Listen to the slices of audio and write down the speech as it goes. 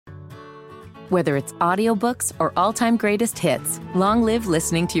Whether it's audiobooks or all-time greatest hits, long live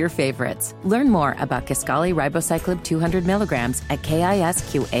listening to your favorites. Learn more about Kisqali Ribociclib 200 milligrams at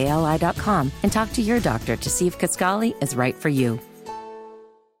KISQALI.com and talk to your doctor to see if Kisqali is right for you.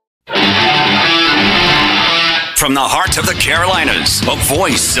 From the heart of the Carolinas, a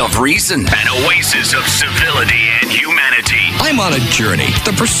voice of reason, an oasis of civility and humanity. I'm on a journey,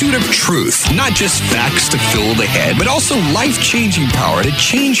 the pursuit of truth, not just facts to fill the head, but also life-changing power to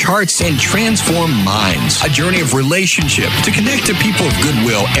change hearts and transform minds. A journey of relationship to connect to people of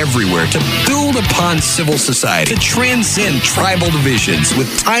goodwill everywhere, to build upon civil society, to transcend tribal divisions with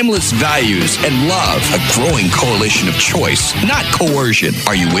timeless values and love. A growing coalition of choice, not coercion.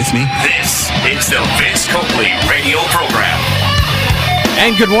 Are you with me? This is the Vince Coakley radio program.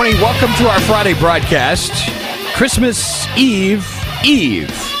 And good morning. Welcome to our Friday broadcast. Christmas Eve.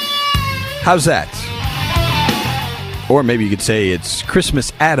 How's that? Or maybe you could say it's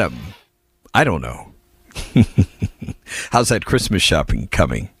Christmas Adam. I don't know. How's that Christmas shopping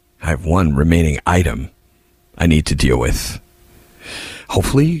coming? I have one remaining item I need to deal with.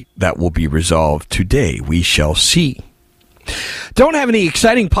 Hopefully that will be resolved today. We shall see. Don't have any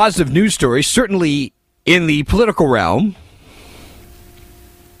exciting positive news stories, certainly in the political realm.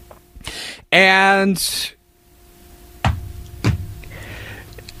 And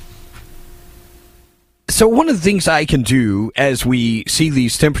so one of the things I can do as we see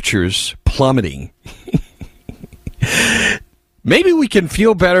these temperatures plummeting, maybe we can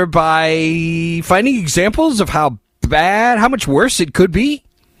feel better by finding examples of how much worse it could be.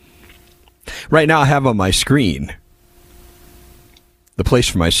 Right now I have on my screen the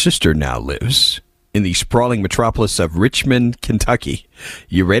place where my sister now lives, in the sprawling metropolis of Richmond, Kentucky.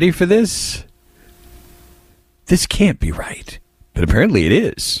 You ready for this? This can't be right, but apparently it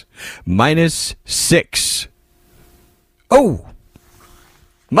is. -6. Oh,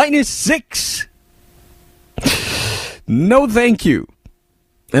 -6. No, thank you.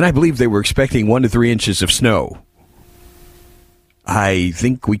 And I believe they were expecting 1 to 3 inches of snow. I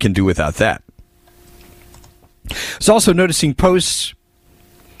think we can do without that. I was also noticing posts.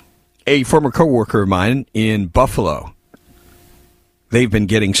 A former coworker of mine in Buffalo, they've been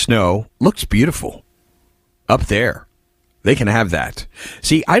getting snow. Looks beautiful up there. They can have that.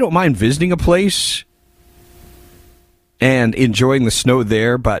 See, I don't mind visiting a place and enjoying the snow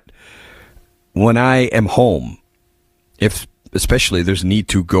there, but when I am home, if especially there's a need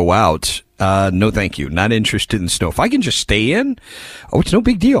to go out, no thank you. Not interested in snow. If I can just stay in, it's no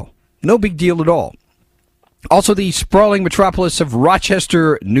big deal. No big deal at all. Also, the sprawling metropolis of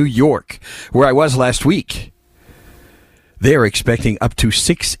Rochester, New York, where I was last week. They're expecting up to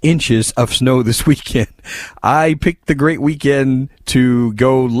 6 inches of snow this weekend. I picked the great weekend to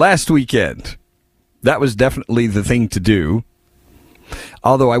go last weekend. That was definitely the thing to do.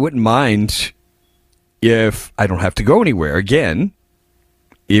 Although I wouldn't mind if I don't have to go anywhere again.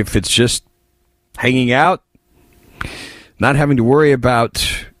 If it's just hanging out, not having to worry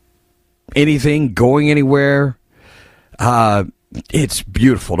about anything, going anywhere. It's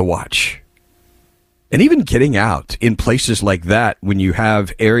beautiful to watch. And even getting out in places like that, when you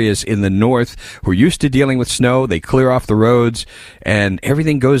have areas in the north who are used to dealing with snow, they clear off the roads and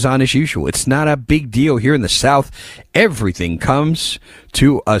everything goes on as usual. It's not a big deal here in the south. Everything comes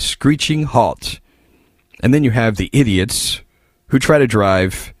to a screeching halt. And then you have the idiots who try to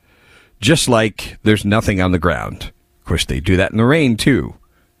drive just like there's nothing on the ground. Of course, they do that in the rain too.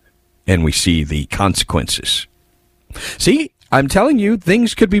 And we see the consequences. See, I'm telling you,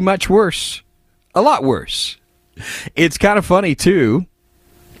 things could be much worse. A lot worse. It's kind of funny, too.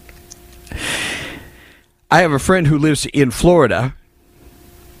 I have a friend who lives in Florida.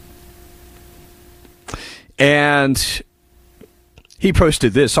 And he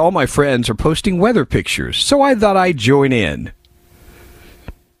posted this. All my friends are posting weather pictures. So I thought I'd join in.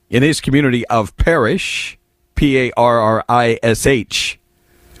 In his community of Parrish, Parrish.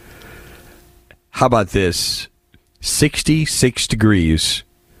 How about this? 66 degrees.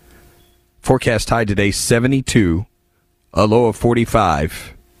 Forecast high today, 72. A low of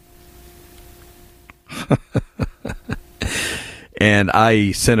 45. And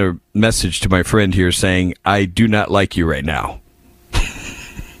I sent a message to my friend here saying, I do not like you right now.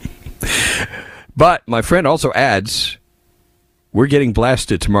 But my friend also adds, we're getting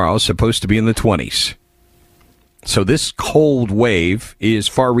blasted tomorrow, supposed to be in the 20s. So this cold wave is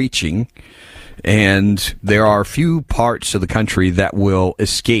far-reaching. And there are few parts of the country that will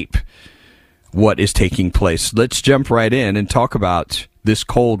escape what is taking place. Let's jump right in and talk about this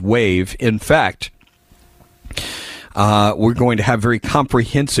cold wave. In fact, we're going to have very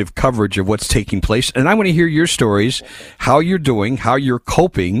comprehensive coverage of what's taking place. And I want to hear your stories, how you're doing, how you're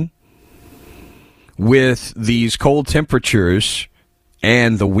coping with these cold temperatures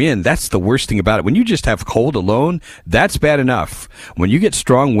and the wind, that's the worst thing about it. When you just have cold alone, that's bad enough. When you get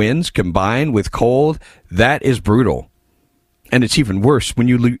strong winds combined with cold, that is brutal. And it's even worse when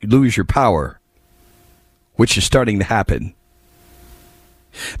you lose your power, which is starting to happen.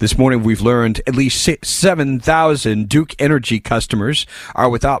 This morning, we've learned at least 7,000 Duke Energy customers are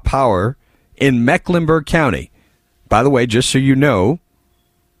without power in Mecklenburg County. By the way, just so you know,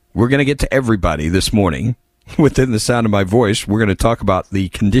 we're going to get to everybody this morning. Within the sound of my voice, we're going to talk about the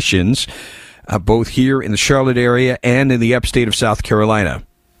conditions both here in the Charlotte area and in the upstate of South Carolina.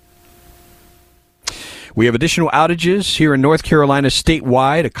 We have additional outages here in North Carolina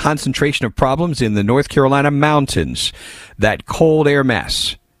statewide, a concentration of problems in the North Carolina mountains. That cold air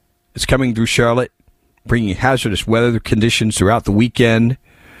mass is coming through Charlotte, bringing hazardous weather conditions throughout the weekend.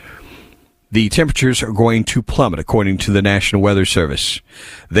 The temperatures are going to plummet, according to the National Weather Service.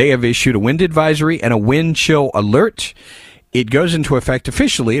 They have issued a wind advisory and a wind chill alert. It goes into effect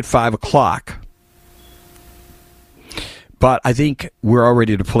officially at 5 o'clock. But I think we're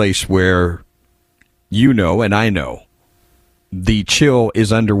already at a place where you know and I know the chill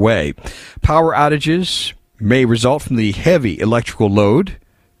is underway. Power outages may result from the heavy electrical load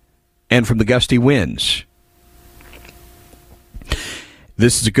and from the gusty winds.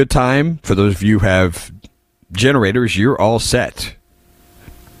 This is a good time for those of you who have generators. You're all set.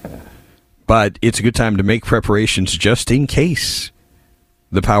 But it's a good time to make preparations just in case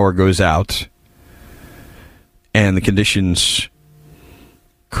the power goes out and the conditions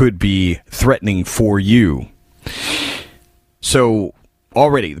could be threatening for you. So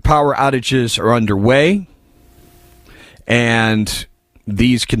already the power outages are underway, and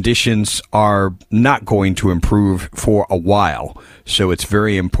these conditions are not going to improve for a while. So it's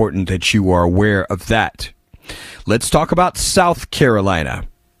very important that you are aware of that. Let's talk about South Carolina.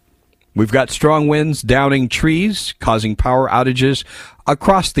 We've got strong winds downing trees, causing power outages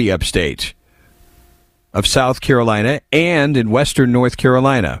across the upstate of South Carolina and in western North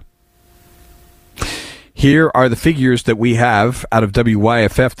Carolina. Here are the figures that we have out of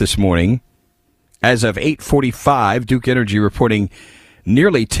WYFF this morning. As of 8:45, Duke Energy reporting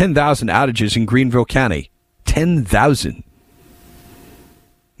nearly 10,000 outages in Greenville County. 10,000.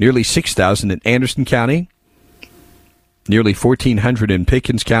 Nearly 6,000 in Anderson County. Nearly 1,400 in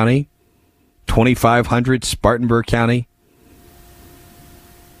Pickens County. 2,500 Spartanburg County.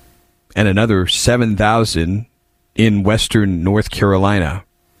 And another 7,000 in western North Carolina.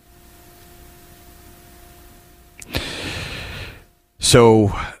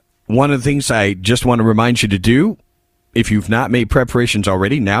 So one of the things I just want to remind you to do, if you've not made preparations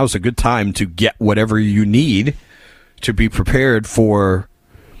already, now's a good time to get whatever you need to be prepared for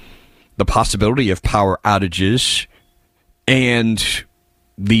the possibility of power outages and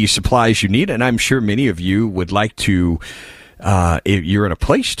the supplies you need. And I'm sure many of you would like to, if you're in a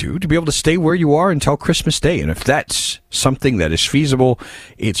place to be able to stay where you are until Christmas Day. And if that's something that is feasible,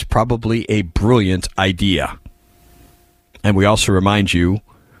 it's probably a brilliant idea. And we also remind you,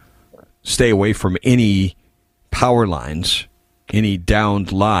 stay away from any power lines, any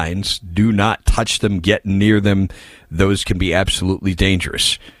downed lines. Do not touch them, get near them. Those can be absolutely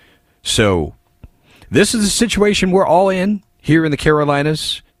dangerous. So this is a situation we're all in here in the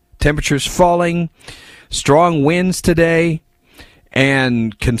Carolinas. Temperatures falling, strong winds today,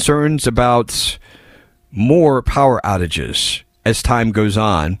 and concerns about more power outages as time goes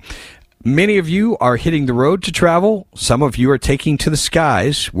on. Many of you are hitting the road to travel. Some of you are taking to the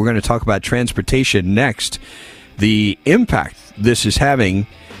skies. We're going to talk about transportation next. The impact this is having,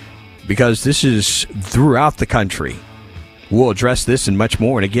 because this is throughout the country. We'll address this and much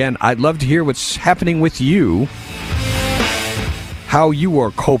more. And again, I'd love to hear what's happening with you, how you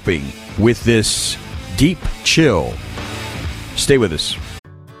are coping with this deep chill. Stay with us.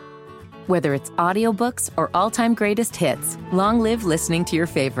 Whether it's audiobooks or all-time greatest hits, long live listening to your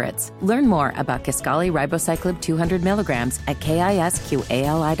favorites. Learn more about Kisqali Ribociclib 200 milligrams at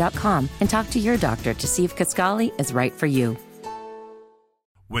KISQALI.com and talk to your doctor to see if Kisqali is right for you.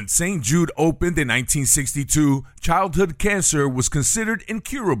 When St. Jude opened in 1962, childhood cancer was considered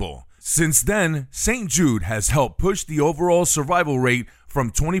incurable. Since then, St. Jude has helped push the overall survival rate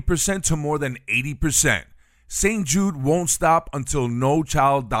from 20% to more than 80%. St. Jude won't stop until no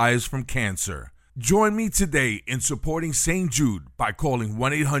child dies from cancer. Join me today in supporting St. Jude by calling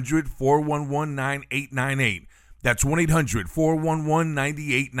 1-800-411-9898. That's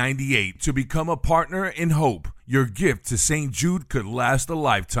 1-800-411-9898 to become a partner in hope. Your gift to St. Jude could last a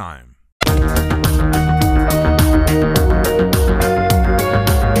lifetime.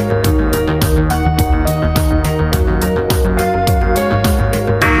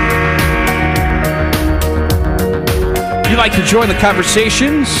 like to join the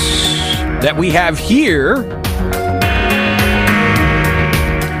conversations that we have here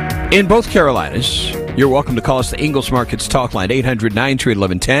in both Carolinas, you're welcome to call us the Ingles Markets Talk Line,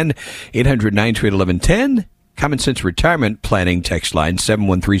 800-928-1110, 800-928-1110. Common Sense Retirement Planning text line,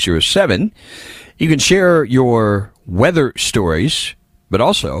 71307. You can share your weather stories, but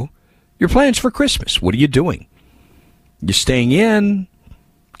also your plans for Christmas. What are you doing? You staying in?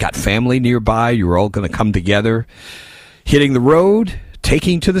 Got family nearby? You're all going to come together? Hitting the road?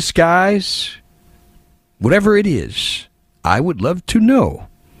 Taking to the skies? Whatever it is, I would love to know.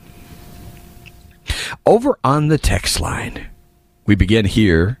 Over on the text line, we begin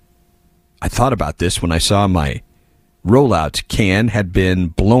here. I thought about this when I saw my rollout can had been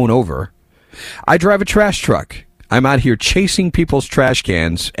blown over. I drive a trash truck. I'm out here chasing people's trash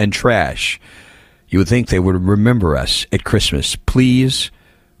cans and trash. You would think they would remember us at Christmas. Please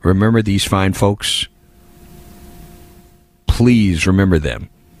remember these fine folks. Please remember them.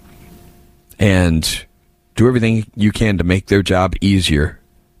 And do everything you can to make their job easier.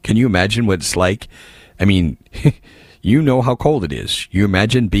 Can you imagine what it's like? I mean, you know how cold it is. You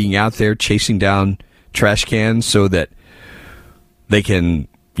imagine being out there chasing down trash cans so that they can,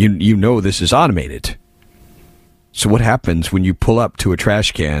 you know this is automated. So what happens when you pull up to a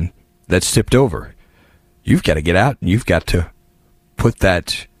trash can that's tipped over? You've got to get out and you've got to put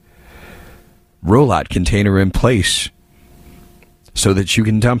that rollout container in place so that you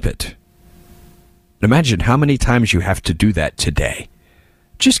can dump it. Imagine how many times you have to do that today.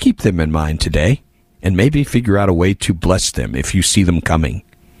 Just keep them in mind today. And maybe figure out a way to bless them if you see them coming.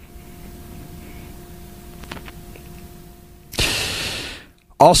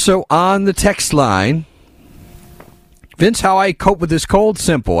 Also on the text line, Vince, how I cope with this cold?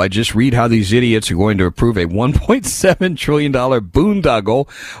 Simple. I just read how these idiots are going to approve a $1.7 trillion boondoggle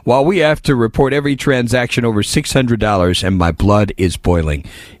while we have to report every transaction over $600 and my blood is boiling.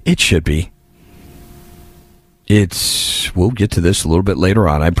 It should be. We'll get to this a little bit later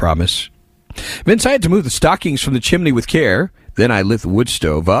on, I promise. Vince, I had to move the stockings from the chimney with care. Then I lit the wood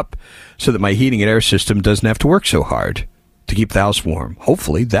stove up so that my heating and air system doesn't have to work so hard to keep the house warm.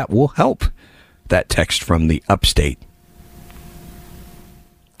 Hopefully that will help. That text from the upstate.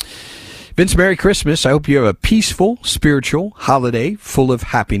 Vince, Merry Christmas. I hope you have a peaceful, spiritual holiday full of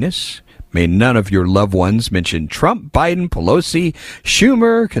happiness. May none of your loved ones mention Trump, Biden, Pelosi,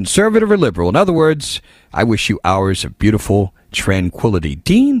 Schumer, conservative or liberal. In other words, I wish you hours of beautiful tranquility.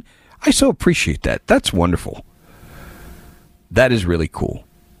 Dean, I so appreciate that. That's wonderful. That is really cool.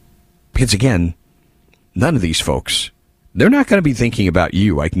 Because again, none of these folks, they're not going to be thinking about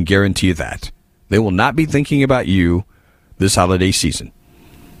you. I can guarantee you that. They will not be thinking about you this holiday season.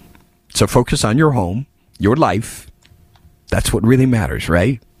 So focus on your home, your life. That's what really matters,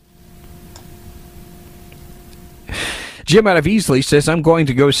 right? Jim out of Easley says, I'm going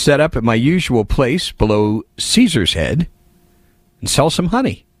to go set up at my usual place below Caesar's Head and sell some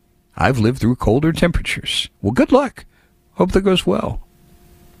honey. I've lived through colder temperatures. Well, good luck. Hope that goes well.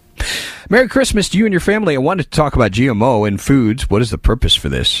 Merry Christmas to you and your family. I wanted to talk about GMO and foods. What is the purpose for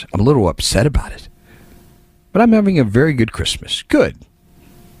this? I'm a little upset about it. But I'm having a very good Christmas. Good.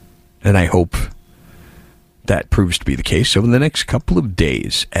 And I hope that proves to be the case over the next couple of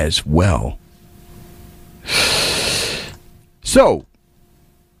days as well. So,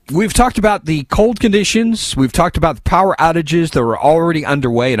 we've talked about the cold conditions. We've talked about the power outages that were already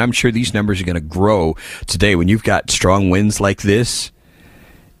underway, and I'm sure these numbers are going to grow today when you've got strong winds like this.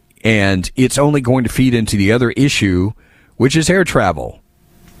 And it's only going to feed into the other issue, which is air travel.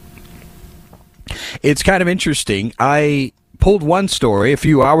 It's kind of interesting. I pulled one story a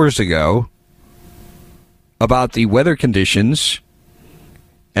few hours ago about the weather conditions,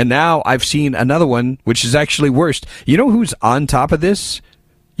 and now I've seen another one, which is actually worse. You know who's on top of this?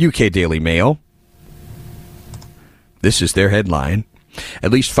 UK Daily Mail. This is their headline. At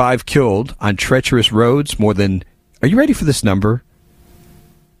least 5 killed on treacherous roads. More than, are you ready for this number?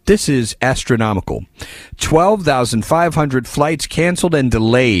 This is astronomical. 12,500 flights canceled and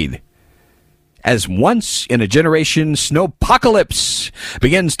delayed as once-in-a-generation snowpocalypse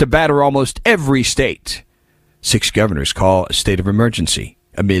begins to batter almost every state. 6 governors call a state of emergency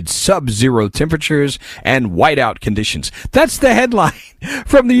amid sub-zero temperatures and whiteout conditions. That's the headline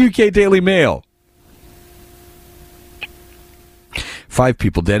from the UK Daily Mail. 5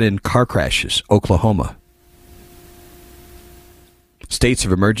 people dead in car crashes, Oklahoma. States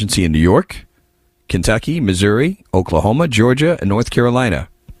of emergency in New York, Kentucky, Missouri, Oklahoma, Georgia, and North Carolina.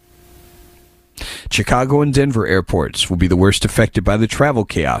 Chicago and Denver airports will be the worst affected by the travel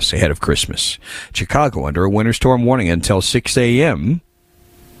chaos ahead of Christmas. Chicago under a winter storm warning until 6 a.m.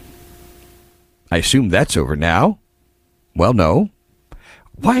 I assume that's over now. Well, no.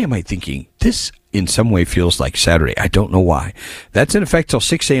 Why am I thinking this in some way feels like Saturday? I don't know why. That's in effect till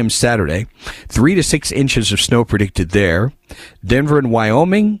 6 a.m. Saturday. 3 to 6 inches of snow predicted there. Denver and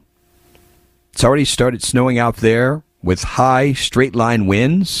Wyoming, it's already started snowing out there with high straight line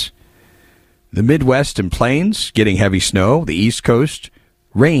winds. The Midwest and Plains getting heavy snow. The East Coast,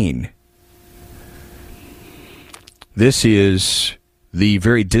 rain. This is the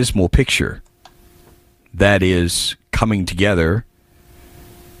very dismal picture that is coming together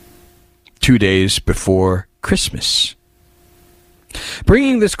 2 days before Christmas.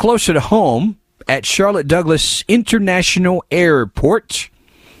 Bringing this closer to home at Charlotte Douglas International Airport.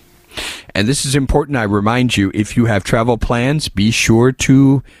 And this is important. I remind you, if you have travel plans, be sure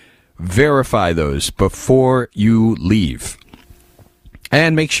to verify those before you leave.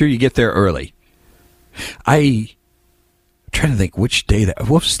 And make sure you get there early. I'm trying to think which day that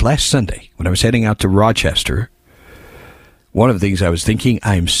was. Last Sunday when I was heading out to Rochester. One of the things I was thinking,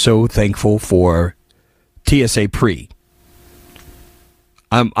 I am so thankful for TSA Pre.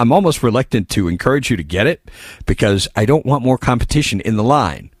 I'm almost reluctant to encourage you to get it because I don't want more competition in the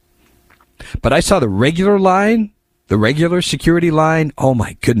line. But I saw the regular line, the regular security line. Oh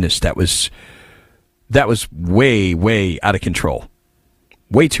my goodness, that was way, way out of control.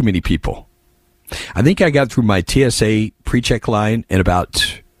 Way too many people. I think I got through my TSA pre-check line in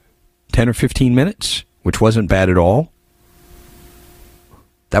about 10 or 15 minutes, which wasn't bad at all.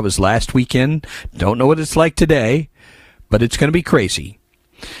 That was last weekend. Don't know what it's like today, but it's going to be crazy.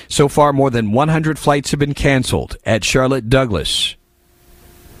 So far, more than 100 flights have been canceled at Charlotte Douglas.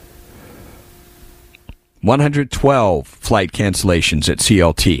 112 flight cancellations at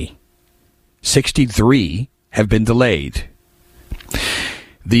CLT. 63 have been delayed.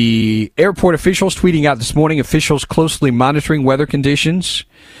 The airport officials tweeting out this morning, officials closely monitoring weather conditions,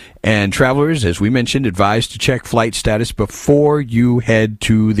 and travelers, as we mentioned, advised to check flight status before you head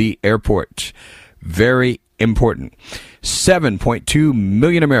to the airport. Very important. 7.2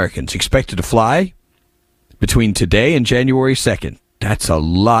 million Americans expected to fly between today and January 2nd. That's a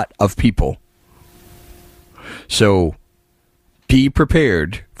lot of people. So be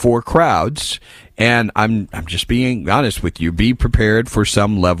prepared for crowds, and I'm just being honest with you. Be prepared for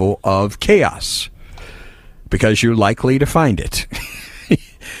some level of chaos because you're likely to find it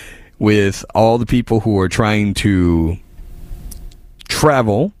with all the people who are trying to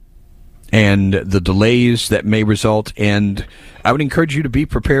travel and the delays that may result. And I would encourage you to be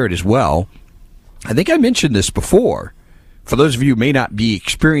prepared as well. I think I mentioned this before. For those of you who may not be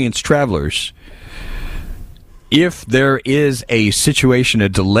experienced travelers, if there is a situation, a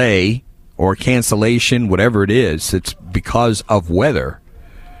delay or cancellation, whatever it is, it's because of weather,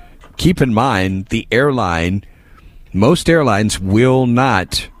 keep in mind the airline, most airlines will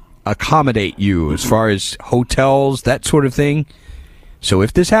not accommodate you as far as hotels, that sort of thing. So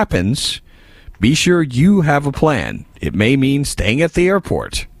if this happens, be sure you have a plan. It may mean staying at the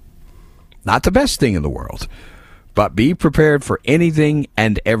airport. Not the best thing in the world, but be prepared for anything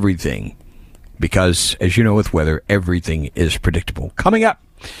and everything. Because, as you know, with weather, everything is predictable. Coming up,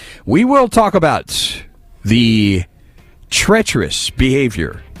 we will talk about the treacherous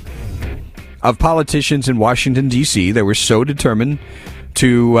behavior of politicians in Washington, D.C. that were so determined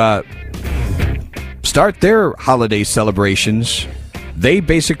to start their holiday celebrations. They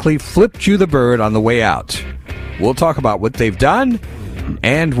basically flipped you the bird on the way out. We'll talk about what they've done,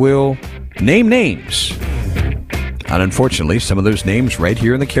 and we'll name names. And unfortunately, some of those names right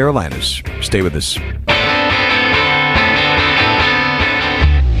here in the Carolinas. Stay with us.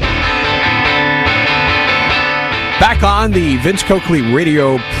 Back on the Vince Coakley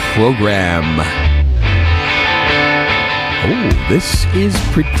radio program. Oh, this is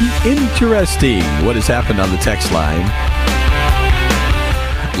pretty interesting. What has happened on the text line?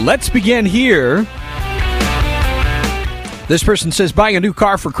 Let's begin here. This person says, buying a new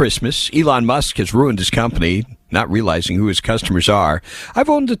car for Christmas. Elon Musk has ruined his company, not realizing who his customers are. I've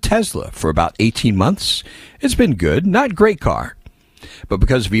owned a Tesla for about 18 months. It's been good, not great car. But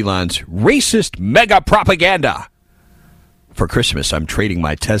because of Elon's racist mega propaganda, for Christmas, I'm trading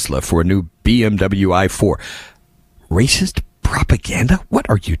my Tesla for a new BMW i4. Racist propaganda? What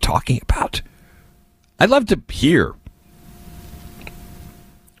are you talking about? I'd love to hear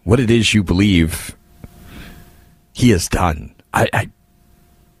what it is you believe he has done.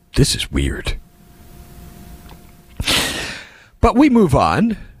 This is weird. But we move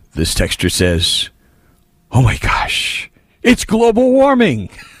on. This texter says, oh my gosh, it's global warming.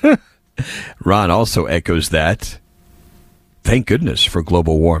 Ron also echoes that. Thank goodness for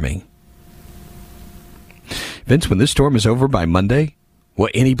global warming. Vince, when this storm is over by Monday, will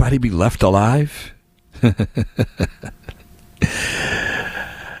anybody be left alive?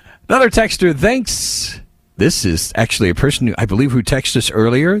 Another texter, thanks. This is actually a person who I believe who texted us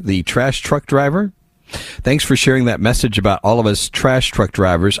earlier, the trash truck driver. Thanks for sharing that message about all of us trash truck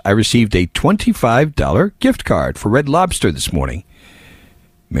drivers. I received a $25 gift card for Red Lobster this morning.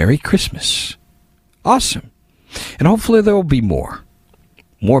 Merry Christmas. Awesome. And hopefully there will be more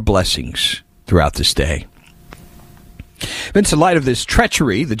blessings throughout this day. Vince, in light of this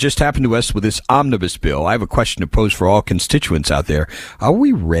treachery that just happened to us with this omnibus bill, I have a question to pose for all constituents out there. Are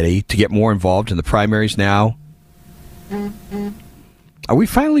we ready to get more involved in the primaries now? Are we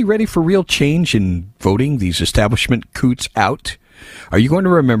finally ready for real change in voting these establishment coots out? Are you going to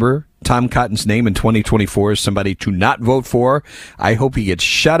remember Tom Cotton's name in 2024 as somebody to not vote for? I hope he gets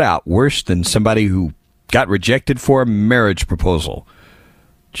shut out worse than somebody who got rejected for a marriage proposal.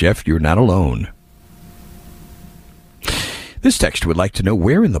 Jeff, you're not alone. This texter would like to know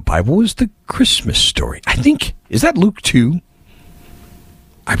where in the Bible is the Christmas story. I think, is that Luke 2?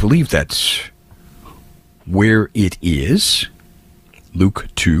 I believe that's where it is. Luke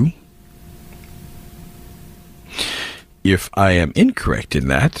 2. If I am incorrect in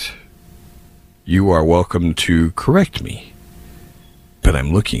that, you are welcome to correct me. But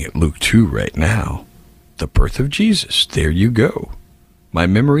I'm looking at Luke 2 right now. The birth of Jesus. There you go. My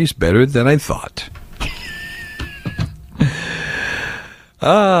memory's better than I thought.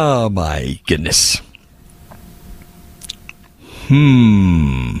 Oh, my goodness.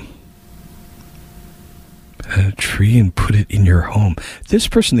 A tree and put it in your home. This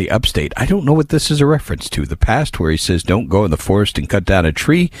person, the upstate, I don't know what this is a reference to. The past where he says, don't go in the forest and cut down a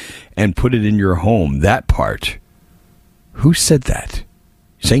tree and put it in your home. That part. Who said that?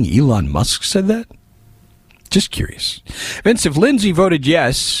 You saying Elon Musk said that? Just curious. Vince, if Lindsay voted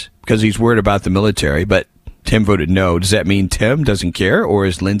yes, because he's worried about the military, but Tim voted no, does that mean Tim doesn't care, or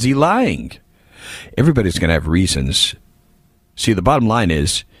is Lindsay lying? Everybody's going to have reasons. See, the bottom line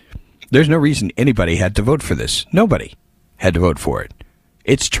is, there's no reason anybody had to vote for this. Nobody had to vote for it.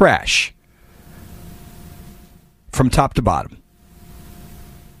 It's trash. From top to bottom.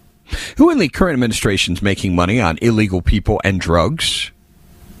 Who in the current administration is making money on illegal people and drugs?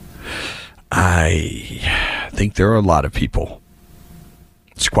 I think there are a lot of people.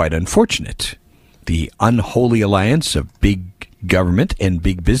 It's quite unfortunate. The unholy alliance of big government and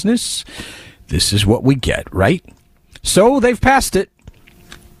big business. This is what we get, right? So they've passed it.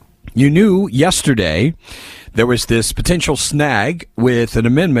 You knew yesterday there was this potential snag with an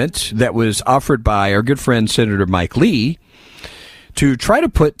amendment that was offered by our good friend Senator Mike Lee to try to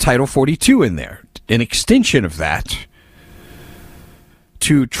put Title 42 in there, an extension of that,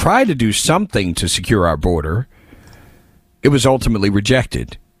 to try to do something to secure our border. It was ultimately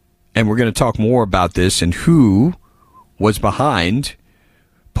rejected. And we're going to talk more about this and who was behind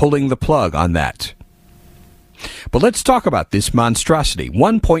pulling the plug on that. But let's talk about this monstrosity.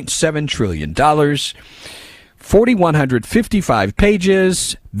 $1.7 trillion, 4,155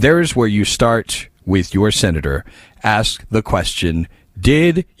 pages. There's where you start with your senator. Ask the question,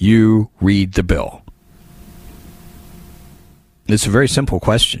 did you read the bill? It's a very simple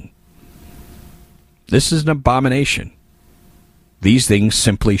question. This is an abomination. These things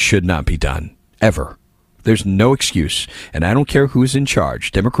simply should not be done, ever. There's no excuse. And I don't care who's in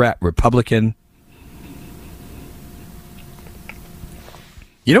charge, Democrat, Republican.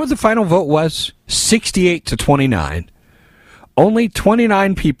 You know what the final vote was? 68-29. Only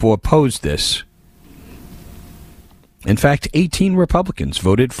 29 people opposed this. In fact, 18 Republicans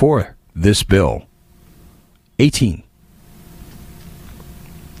voted for this bill. 18.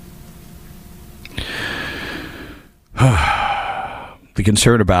 The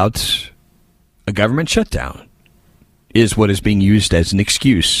concern about a government shutdown is what is being used as an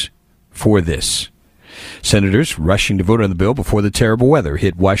excuse for this. Senators rushing to vote on the bill before the terrible weather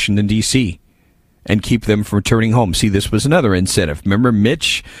hit Washington, D.C. and keep them from returning home. See, this was another incentive. Remember,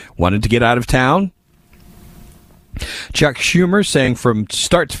 Mitch wanted to get out of town? Chuck Schumer saying from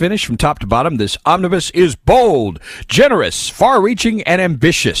start to finish, from top to bottom, this omnibus is bold, generous, far-reaching, and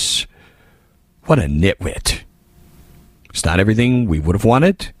ambitious. What a nitwit. It's not everything we would have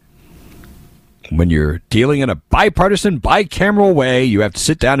wanted. When you're dealing in a bipartisan, bicameral way, you have to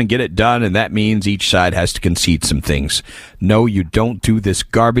sit down and get it done, and that means each side has to concede some things. No, you don't do this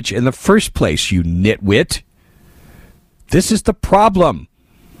garbage in the first place, you nitwit. This is the problem.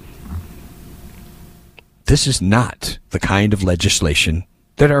 This is not the kind of legislation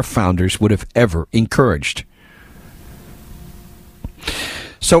that our founders would have ever encouraged.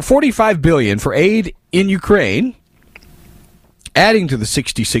 So $45 billion for aid in Ukraine, adding to the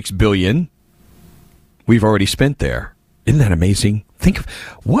 $66 billion we've already spent there. Isn't that amazing? Think of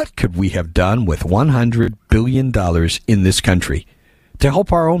what could we have done with $100 billion in this country to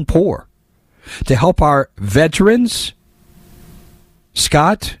help our own poor, to help our veterans.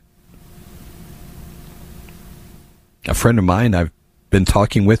 Scott, a friend of mine I've been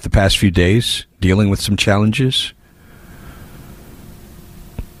talking with the past few days, dealing with some challenges.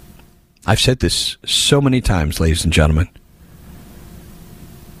 I've said this so many times, ladies and gentlemen.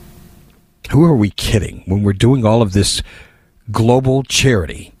 Who are we kidding when we're doing all of this global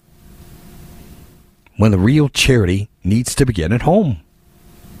charity, when the real charity needs to begin at home?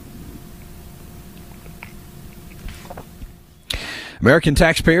 American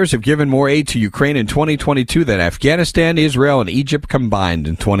taxpayers have given more aid to Ukraine in 2022 than Afghanistan, Israel, and Egypt combined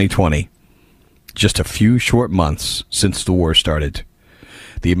in 2020. Just a few short months since the war started.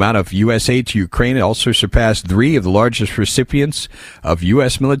 The amount of U.S. aid to Ukraine also surpassed 3 of the largest recipients of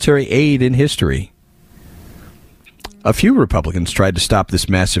U.S. military aid in history. A few Republicans tried to stop this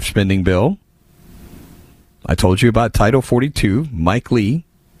massive spending bill. I told you about Title 42, Mike Lee.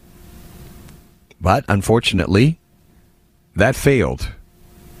 But unfortunately, that failed.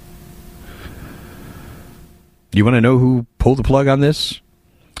 You want to know who pulled the plug on this?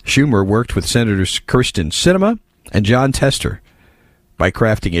 Schumer worked with Senators Kyrsten Sinema and John Tester by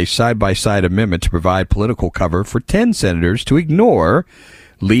crafting a side-by-side amendment to provide political cover for 10 senators to ignore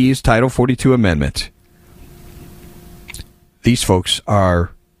Lee's Title 42 amendment. These folks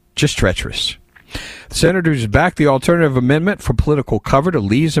are just treacherous. The senators who backed the alternative amendment for political cover to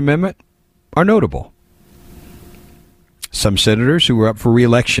Lee's amendment are notable. Some senators who were up for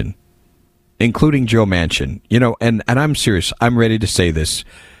re-election, including Joe Manchin. You know, and I'm serious. I'm ready to say this.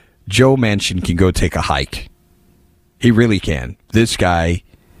 Joe Manchin can go take a hike. He really can. This guy,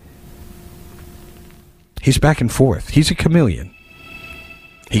 he's back and forth. He's a chameleon.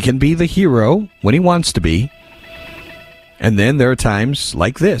 He can be the hero when he wants to be. And then there are times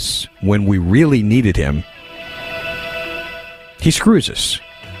like this when we really needed him. He screws us.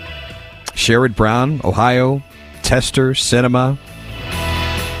 Sherrod Brown, Ohio, Tester, Sinema.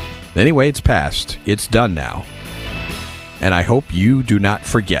 Anyway, it's passed. It's done now. And I hope you do not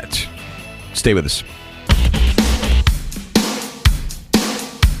forget. Stay with us.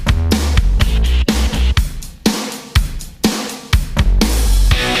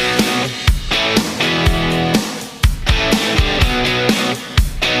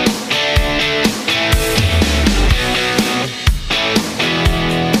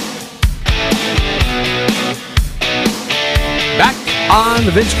 On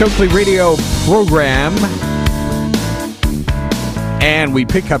the Vince Coakley radio program, and we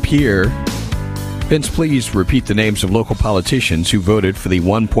pick up here. Vince, please repeat the names of local politicians who voted for the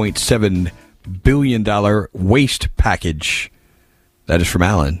 $1.7 billion waste package. That is from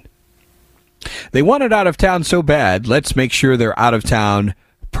Allen. They want it out of town so bad, let's make sure they're out of town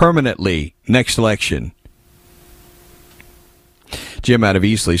permanently next election. Jim out of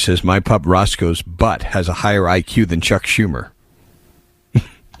Easley says, my pup Roscoe's butt has a higher IQ than Chuck Schumer.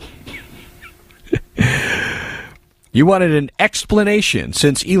 You wanted an explanation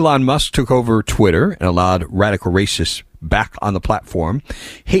since Elon Musk took over Twitter and allowed radical racists back on the platform.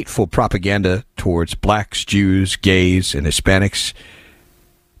 Hateful propaganda towards blacks, Jews, gays, and Hispanics.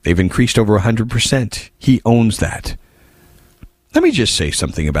 They've increased over 100%. He owns that. Let me just say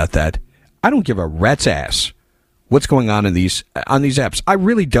something about that. I don't give a rat's ass what's going on in these apps. I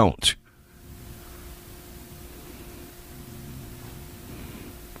really don't.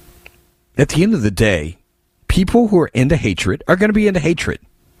 At the end of the day, people who are into hatred are going to be into hatred,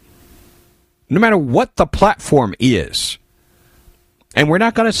 no matter what the platform is. And we're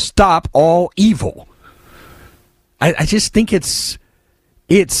not going to stop all evil. I just think it's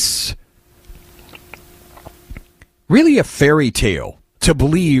really a fairy tale to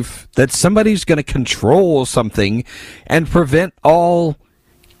believe that somebody's going to control something and prevent all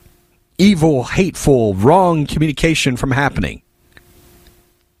evil, hateful, wrong communication from happening.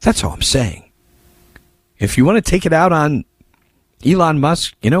 That's all I'm saying. If you want to take it out on Elon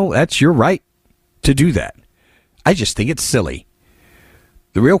Musk, that's your right to do that. I just think it's silly.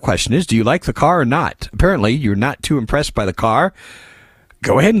 The real question is, do you like the car or not? Apparently, you're not too impressed by the car.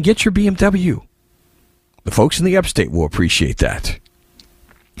 Go ahead and get your BMW. The folks in the upstate will appreciate that.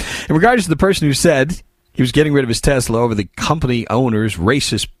 In regards to the person who said he was getting rid of his Tesla over the company owner's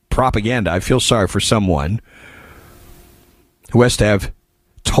racist propaganda, I feel sorry for someone who has to have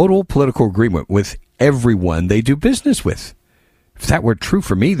total political agreement with everyone they do business with. If that were true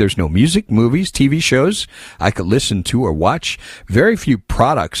for me, there's no music, movies, TV shows I could listen to or watch. Very few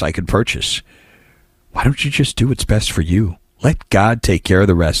products I could purchase. Why don't you just do what's best for you? Let God take care of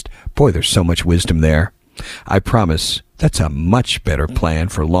the rest. Boy, there's so much wisdom there. I promise That's a much better plan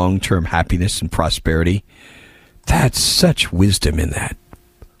for long-term happiness and prosperity. That's such wisdom in that.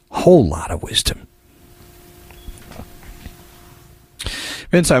 Whole lot of wisdom.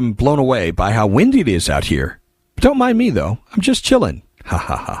 Vince, I'm blown away by how windy it is out here. Don't mind me, though. I'm just chilling. Ha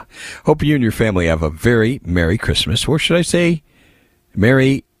ha ha. Hope you and your family have a very Merry Christmas, or should I say,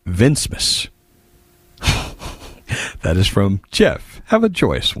 Merry Vincemas. That is from Jeff. Have a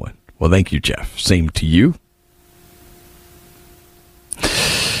joyous one. Well, thank you, Jeff. Same to you.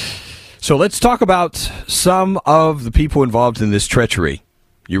 So let's talk about some of the people involved in this treachery.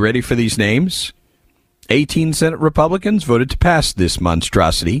 You ready for these names? 18 Senate Republicans voted to pass this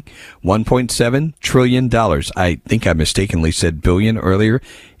monstrosity, $1.7 trillion. I think I mistakenly said billion earlier.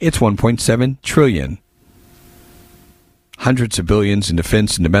 It's $1.7 trillion. Hundreds of billions in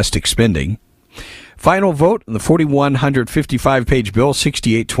defense and domestic spending. Final vote on the 4,155-page bill,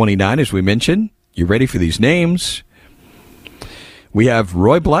 6829, as we mentioned. You ready for these names? We have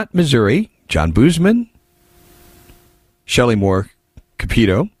Roy Blunt, Missouri, John Boozman, Shelley Moore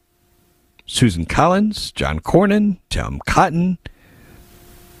Capito, Susan Collins, John Cornyn, Tom Cotton,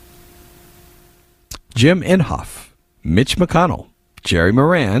 Jim Inhofe, Mitch McConnell, Jerry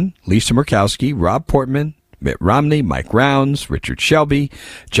Moran, Lisa Murkowski, Rob Portman, Mitt Romney, Mike Rounds, Richard Shelby,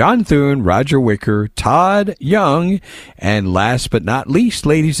 John Thune, Roger Wicker, Todd Young, and last but not least,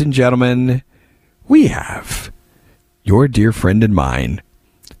 ladies and gentlemen, we have your dear friend and mine,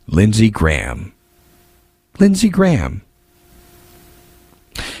 Lindsey Graham. Lindsey Graham.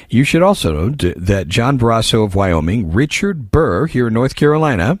 You should also know that John Barrasso of Wyoming, Richard Burr here in North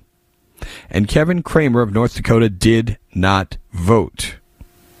Carolina, and Kevin Cramer of North Dakota did not vote.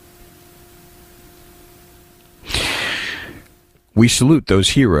 We salute those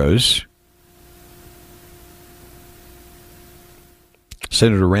heroes.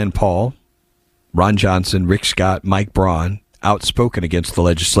 Senator Rand Paul, Ron Johnson, Rick Scott, Mike Braun, outspoken against the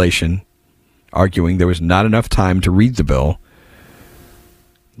legislation, arguing there was not enough time to read the bill.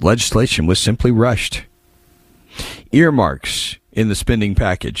 Legislation was simply rushed. Earmarks in the spending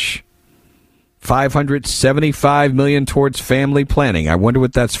package. $575 million towards family planning. I wonder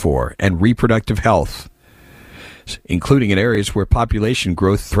what that's for. And reproductive health, including in areas where population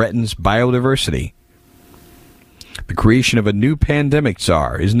growth threatens biodiversity. The creation of a new pandemic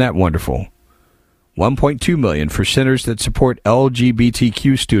czar. Isn't that wonderful? $1.2 million for centers that support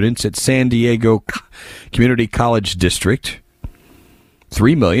LGBTQ students at San Diego Community College District.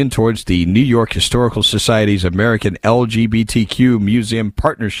 $3 million towards the New York Historical Society's American LGBTQ Museum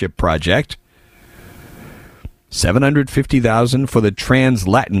Partnership Project. $750,000 for the Trans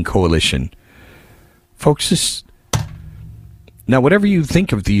Latin Coalition. Folks, now whatever you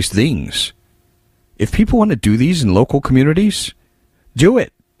think of these things, if people want to do these in local communities, do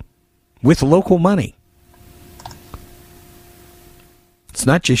it with local money. It's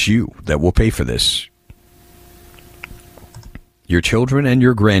not just you that will pay for this. Your children and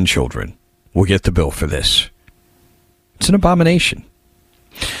your grandchildren will get the bill for this. It's an abomination.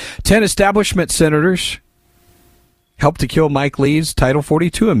 10 establishment senators helped to kill Mike Lee's Title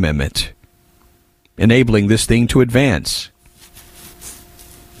 42 amendment, enabling this thing to advance.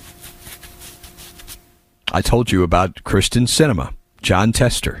 I told you about Kyrsten Sinema, John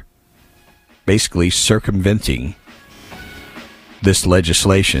Tester, basically circumventing this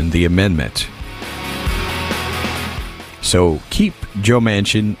legislation, the amendment. So keep Joe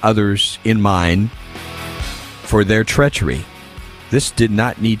Manchin, others in mind for their treachery. This did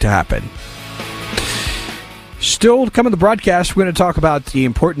not need to happen. Still to come in the broadcast, we're going to talk about the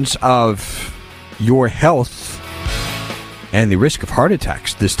importance of your health and the risk of heart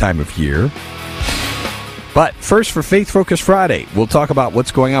attacks this time of year. But first, for Faith Focus Friday, we'll talk about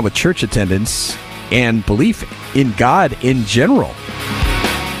what's going on with church attendance and belief in God in general.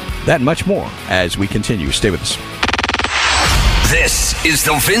 That and much more as we continue. Stay with us. This is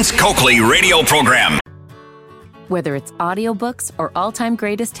the Vince Coakley radio program. Whether it's audiobooks or all-time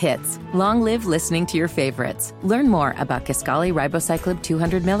greatest hits, long live listening to your favorites. Learn more about Kisqali Ribociclib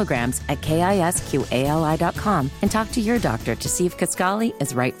 200 milligrams at KISQALI.com and talk to your doctor to see if Kisqali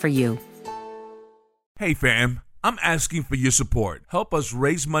is right for you. Hey fam, I'm asking for your support. Help us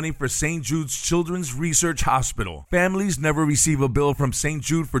raise money for St. Jude's Children's Research Hospital. Families never receive a bill from St.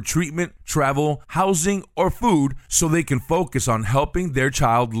 Jude for treatment, travel, housing, or food, so they can focus on helping their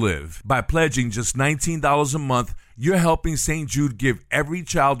child live. By pledging just $19 a month, you're helping St. Jude give every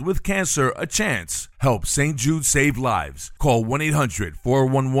child with cancer a chance. Help St. Jude save lives. Call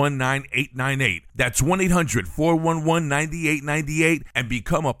 1-800-411-9898. That's 1-800-411-9898 and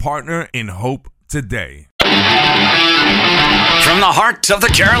become a partner in hope today. From From the heart of the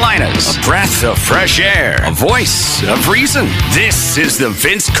Carolinas, a breath of fresh air, a voice of reason. This is the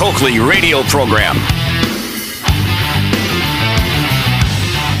Vince Coakley radio program.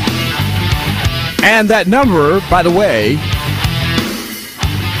 And that number, by the way,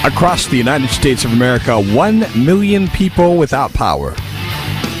 across the United States of America, 1 million people without power.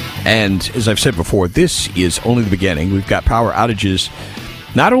 And as I've said before, this is only the beginning. We've got power outages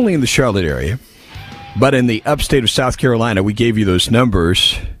not only in the Charlotte area, but in the upstate of South Carolina. We gave you those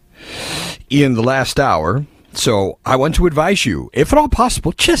numbers in the last hour. So I want to advise you, if at all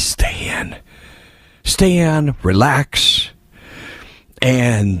possible, just stay in. Stay in, relax,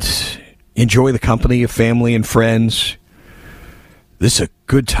 and enjoy the company of family and friends. This is a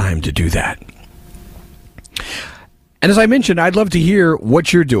good time to do that. And as I mentioned, I'd love to hear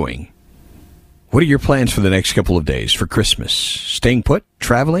what you're doing. What are your plans for the next couple of days for Christmas? Staying put?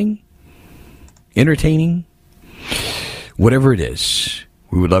 Traveling? Entertaining? Whatever it is,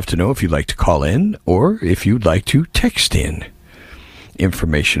 we would love to know if you'd like to call in or if you'd like to text in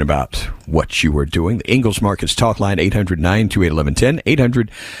information about what you are doing. The Ingalls Markets Talk Line, 800-928-1110,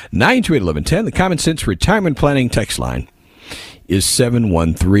 800-928-1110. The Common Sense Retirement Planning text line is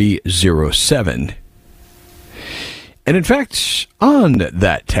 71307. And in fact, on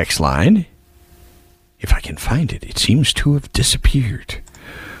that text line, if I can find it, it seems to have disappeared.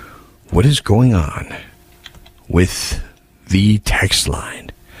 What is going on with the text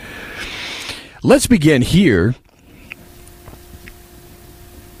line? Let's begin here.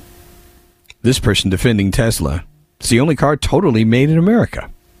 This person defending Tesla. It's the only car totally made in America.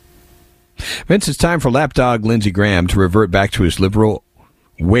 Vince, it's time for lapdog Lindsey Graham to revert back to his liberal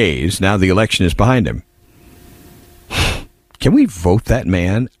ways now the election is behind him. Can we vote that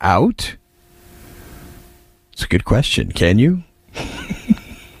man out? It's a good question. Can you?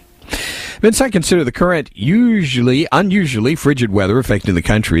 Vince, I consider the current unusually frigid weather affecting the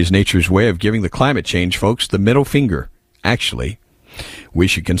country as nature's way of giving the climate change folks the middle finger. Actually, we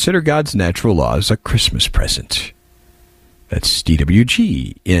should consider God's natural laws a Christmas present. That's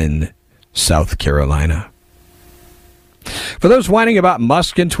DWG in South Carolina. For those whining about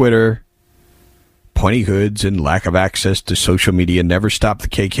Musk and Twitter, pointy hoods and lack of access to social media never stop the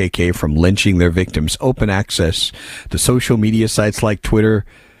KKK from lynching their victims. Open access to social media sites like Twitter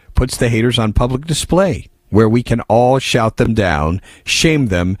puts the haters on public display, where we can all shout them down, shame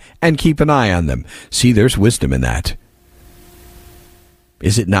them, and keep an eye on them. See, there's wisdom in that.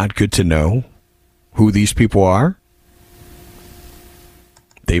 Is it not good to know who these people are?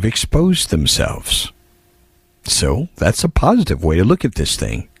 They've exposed themselves. So that's a positive way to look at this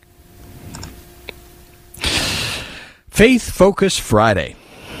thing. Faith Focus Friday.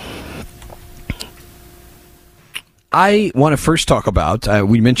 I want to first talk about,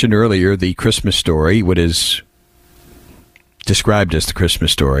 we mentioned earlier, the Christmas story, what is described as the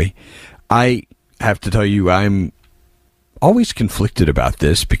Christmas story. I have to tell you, I'm always conflicted about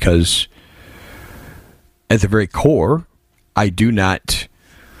this because at the very core, I do not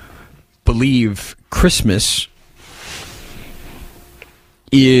believe Christmas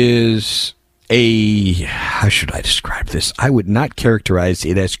is how should I describe this? I would not characterize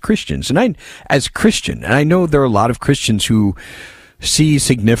it as Christians. And I know there are a lot of Christians who see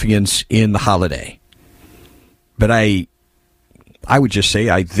significance in the holiday. But I would just say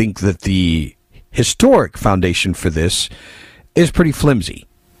I think that the historic foundation for this is pretty flimsy.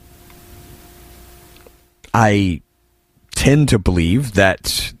 I tend to believe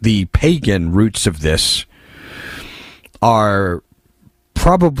that the pagan roots of this are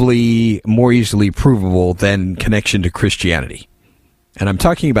probably more easily provable than connection to Christianity. And I'm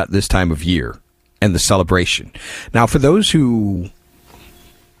talking about this time of year and the celebration. Now, for those who,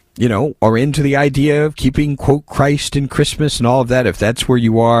 are into the idea of keeping, quote, Christ in Christmas and all of that, if that's where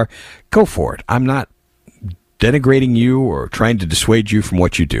you are, go for it. I'm not denigrating you or trying to dissuade you from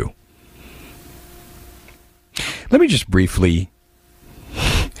what you do. Let me just briefly,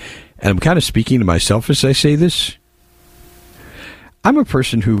 and I'm kind of speaking to myself as I say this, I'm a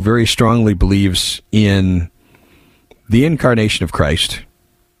person who very strongly believes in the incarnation of Christ.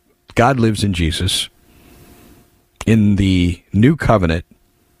 God lives in Jesus. In the new covenant,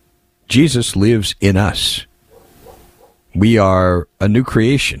 Jesus lives in us. We are a new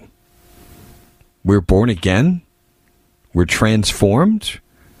creation. We're born again. We're transformed.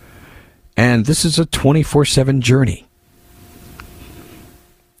 And this is a 24/7 journey.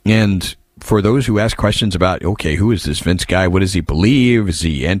 And for those who ask questions about, okay, who is this Vince guy? What does he believe? Is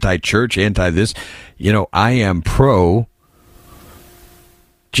he anti-church, anti-this? I am pro-Jesus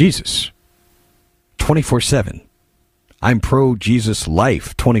 24/7. I'm pro-Jesus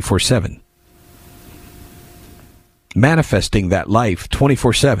life 24/7. manifesting that life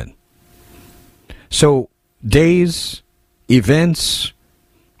 24/7. So days, events,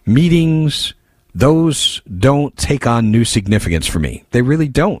 meetings, those don't take on new significance for me. They really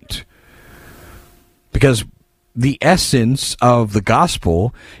don't. Because the essence of the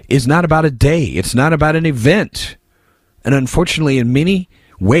gospel is not about a day. It's not about an event. And unfortunately, in many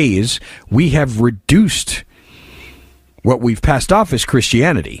ways, we have reduced what we've passed off as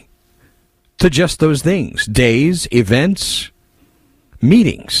Christianity to just those things: days, events,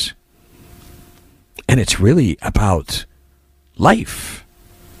 meetings. And it's really about life.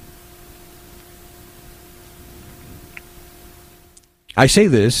 I say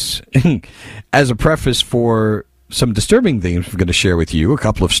this as a preface for some disturbing things I'm going to share with you, a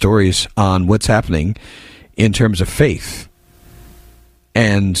couple of stories on what's happening in terms of faith.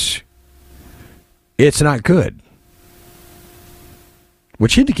 And it's not good.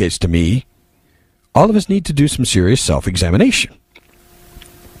 Which indicates to me all of us need to do some serious self-examination.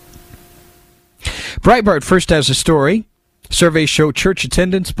 Breitbart first has a story. Surveys show church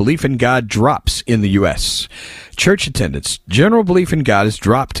attendance, belief in God drops in the U.S. Church attendance, general belief in God has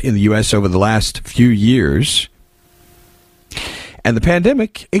dropped in the U.S. over the last few years. And the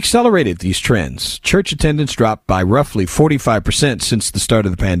pandemic accelerated these trends. Church attendance dropped by roughly 45% since the start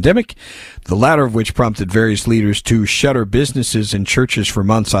of the pandemic, the latter of which prompted various leaders to shutter businesses and churches for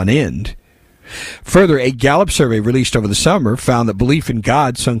months on end. Further, a Gallup survey released over the summer found that belief in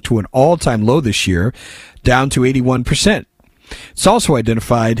God sunk to an all-time low this year, down to 81%. It's also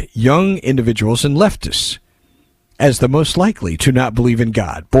identified young individuals and leftists as the most likely to not believe in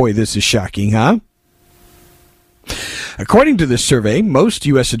God. Boy, this is shocking, huh? According to this survey, most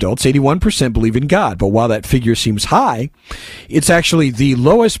U.S. adults, 81%, believe in God. But while that figure seems high, it's actually the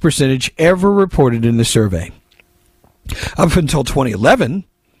lowest percentage ever reported in the survey. Up until 2011,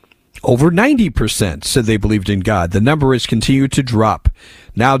 over 90% said they believed in God. The number has continued to drop,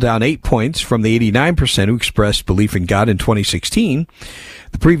 now down 8 points from the 89% who expressed belief in God in 2016.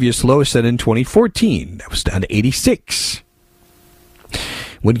 The previous lowest set in 2014. That was down to 86.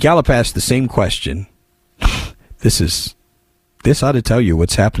 When Gallup asked the same question, this ought to tell you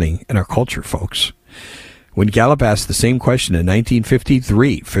what's happening in our culture, folks. When Gallup asked the same question in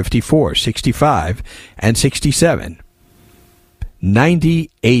 1953, 54, 65, and 67,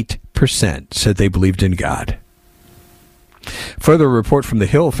 98% said they believed in God. Further, a report from The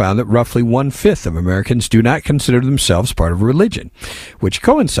Hill found that roughly 1/5 of Americans do not consider themselves part of a religion, which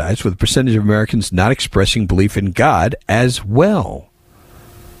coincides with the percentage of Americans not expressing belief in God as well.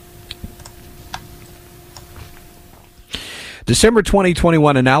 December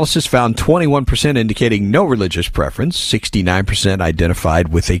 2021 analysis found 21% indicating no religious preference, 69% identified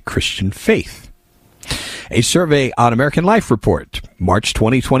with a Christian faith. A survey on American Life report, March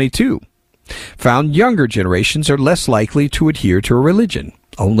 2022, found younger generations are less likely to adhere to a religion.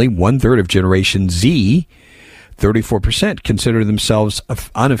 Only 1/3 of Generation Z, 34%, consider themselves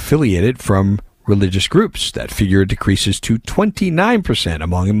unaffiliated from religious groups. That figure decreases to 29%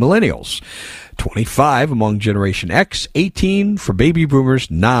 among millennials, 25% among Generation X, 18% for baby boomers,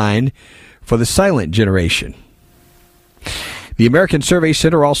 9% for the silent generation. The American Survey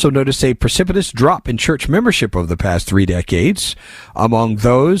Center also noticed a precipitous drop in church membership over the past 3 decades among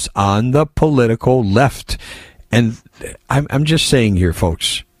those on the political left. And I'm just saying here,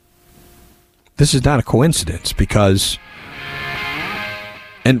 folks, this is not a coincidence because,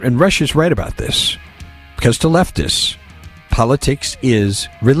 and Rush is right about this, because to leftists, politics is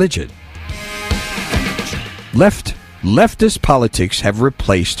religion. Leftist politics have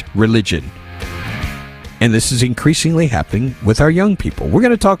replaced religion. And this is increasingly happening with our young people. We're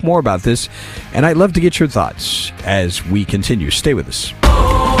going to talk more about this, and I'd love to get your thoughts as we continue. Stay with us.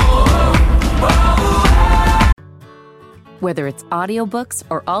 Whether it's audiobooks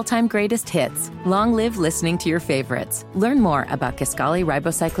or all-time greatest hits, long live listening to your favorites. Learn more about Kisqali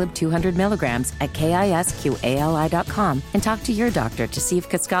Ribociclib 200 milligrams at KISQALI.com and talk to your doctor to see if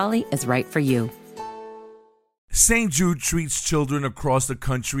Kisqali is right for you. St. Jude treats children across the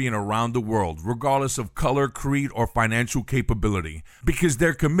country and around the world, regardless of color, creed, or financial capability, because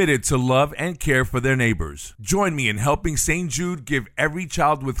they're committed to love and care for their neighbors. Join me in helping St. Jude give every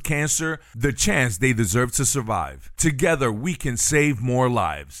child with cancer the chance they deserve to survive. Together, we can save more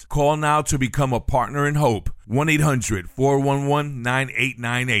lives. Call now to become a partner in hope.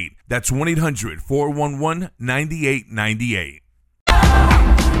 1-800-411-9898. That's 1-800-411-9898.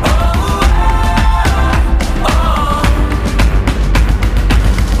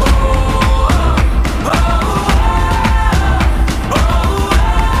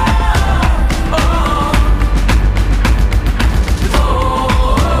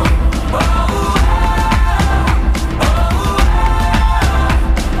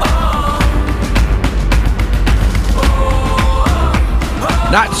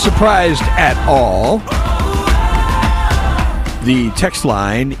 surprised at all. The text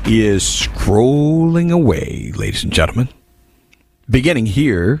line is scrolling away, ladies and gentlemen. Beginning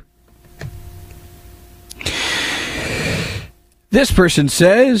here. This person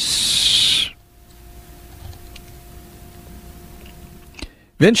says,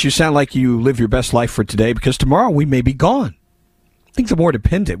 Vince, you sound like you live your best life for today because tomorrow we may be gone. I think the more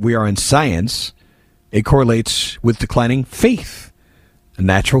dependent we are on science, it correlates with declining faith, a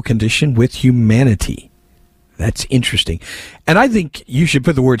natural condition with humanity. That's interesting. And I think you should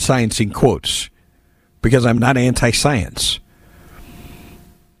put the word science in quotes because I'm not anti-science.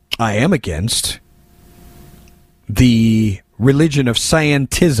 I am against the religion of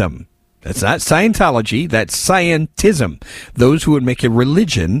scientism. That's not Scientology, that's scientism. Those who would make a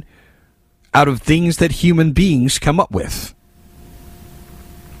religion out of things that human beings come up with.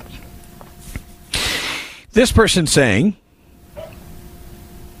 This person saying,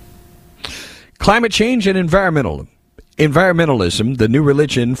 climate change and environmentalism, the new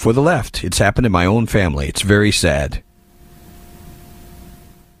religion for the left. It's happened in my own family. It's very sad.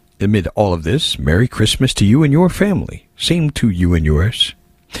 Amid all of this, Merry Christmas to you and your family. Same to you and yours.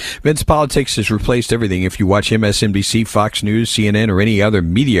 Vince, politics has replaced everything. If you watch MSNBC, Fox News, CNN, or any other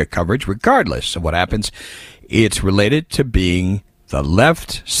media coverage, regardless of what happens, it's related to being the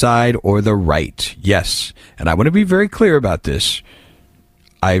left side or the right. Yes. And I want to be very clear about this.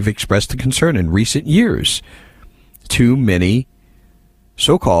 I've expressed a concern in recent years. Too many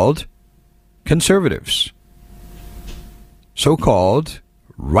so-called conservatives, so-called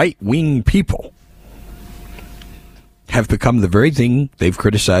right-wing people have become the very thing they've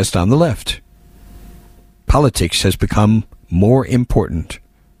criticized on the left. Politics has become more important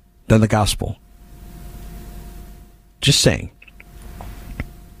than the gospel. Just saying.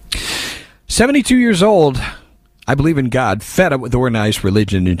 72 years old, I believe in God, fed up with organized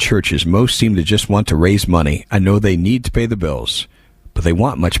religion in churches. Most seem to just want to raise money. I know they need to pay the bills, but they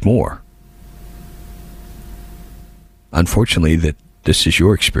want much more. Unfortunately, this is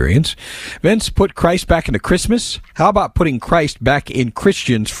your experience. Vince, put Christ back into Christmas. How about putting Christ back in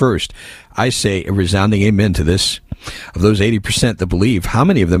Christians first? I say a resounding amen to this. Of those 80% that believe, how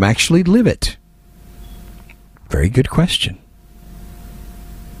many of them actually live it? Very good question.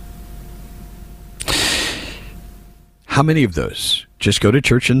 How many of those just go to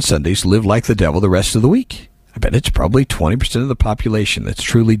church on Sundays, live like the devil the rest of the week? I bet it's probably 20% of the population that's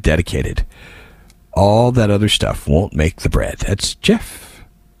truly dedicated. All that other stuff won't make the bread. That's Jeff.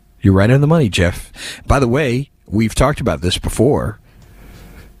 You're right on the money, Jeff. By the way, we've talked about this before.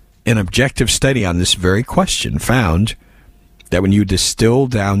 An objective study on this very question found that when you distill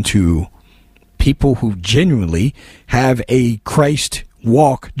down to people who genuinely have a Christ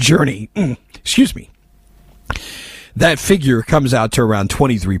walk journey, that figure comes out to around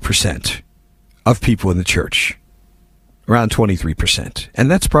 23% of people in the church. Around 23%. And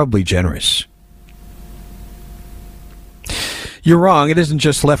that's probably generous. You're wrong. It isn't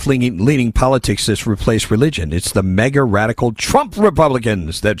just left-leaning politics that's replaced religion. It's the mega radical Trump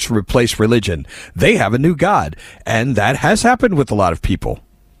Republicans that's replaced religion. They have a new God. And that has happened with a lot of people.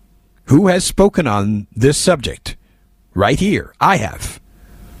 Who has spoken on this subject? Right here. I have.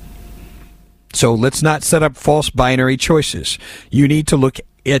 So let's not set up false binary choices. You need to look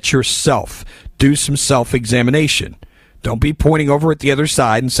at yourself. Do some self-examination. Don't be pointing over at the other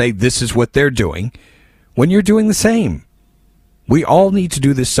side and say this is what they're doing when you're doing the same. We all need to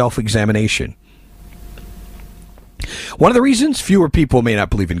do this self-examination. One of the reasons fewer people may not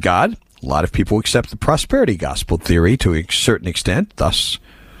believe in God, a lot of people accept the prosperity gospel theory to a certain extent. Thus,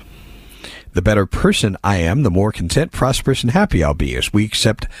 the better person I am, the more content, prosperous, and happy I'll be. As we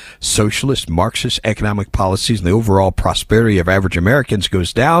accept socialist, Marxist economic policies and the overall prosperity of average Americans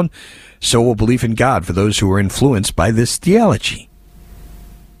goes down, so will belief in God for those who are influenced by this theology.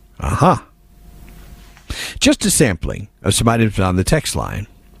 Aha. Just a sampling of some items on the text line.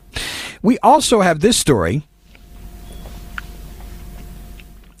 We also have this story.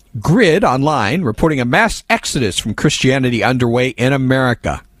 Grid Online reporting a mass exodus from Christianity underway in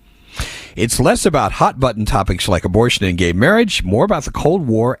America. It's less about hot-button topics like abortion and gay marriage, more about the Cold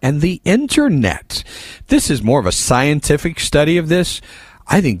War and the Internet. This is more of a scientific study of this.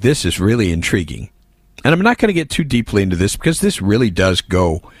 I think this is really intriguing. And I'm not going to get too deeply into this because this really does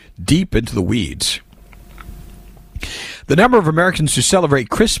go deep into the weeds. The number of Americans who celebrate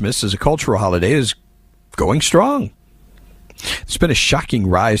Christmas as a cultural holiday is going strong. There's been a shocking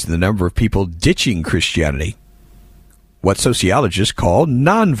rise in the number of people ditching Christianity, what sociologists call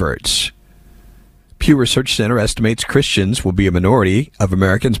non-verts. Pew Research Center estimates Christians will be a minority of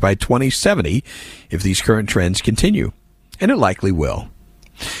Americans by 2070 if these current trends continue, and it likely will.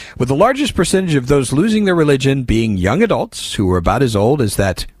 with the largest percentage of those losing their religion being young adults who were about as old as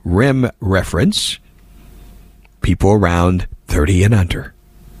that rim reference, people around 30 and under.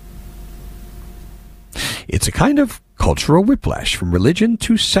 It's a kind of cultural whiplash from religion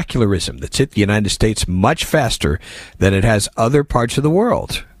to secularism that's hit the United States much faster than it has other parts of the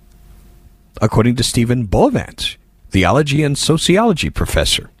world, according to Stephen Bullivant, theology and sociology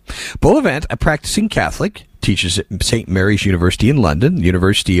professor. Bullivant, a practicing Catholic, teaches at St. Mary's University in London, the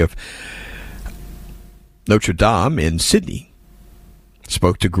University of Notre Dame in Sydney,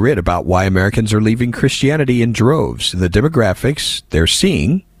 spoke to Grid about why Americans are leaving Christianity in droves and the demographics they're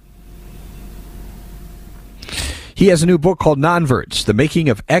seeing. He has a new book called Nonverts, The Making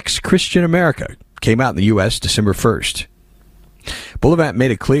of Ex-Christian America. Came out in the U.S. December 1st. Bullivant made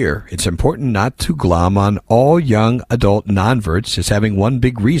it clear it's important not to glom on all young adult nonverts as having one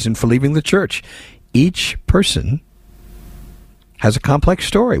big reason for leaving the church. Each person has a complex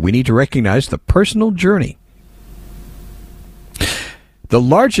story. We need to recognize the personal journey. The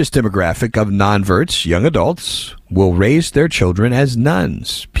largest demographic of nonverts, young adults, will raise their children as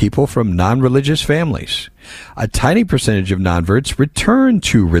nuns, people from non-religious families. A tiny percentage of nonverts return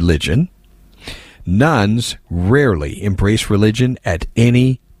to religion. Nuns rarely embrace religion at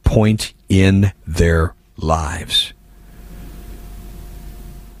any point in their lives.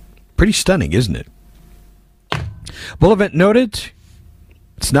 Pretty stunning, isn't it? Bullivant noted,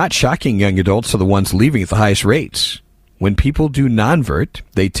 it's not shocking young adults are the ones leaving at the highest rates. When people do non-vert,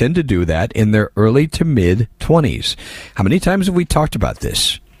 they tend to do that in their early to mid-20s. How many times have we talked about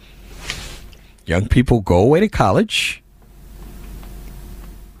this? Young people go away to college,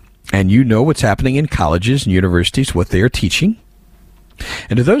 and you know what's happening in colleges and universities, what they are teaching.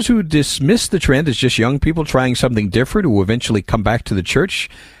 And to those who dismiss the trend as just young people trying something different who will eventually come back to the church,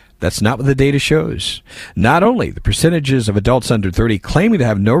 that's not what the data shows. Not only the percentages of adults under 30 claiming to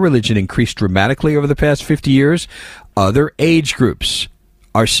have no religion increased dramatically over the past 50 years, other age groups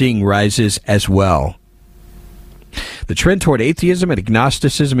are seeing rises as well. The trend toward atheism and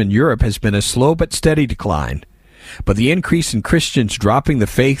agnosticism in Europe has been a slow but steady decline. But the increase in Christians dropping the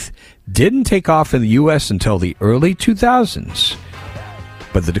faith didn't take off in the U.S. until the early 2000s.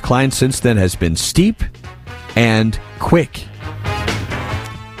 But the decline since then has been steep and quick.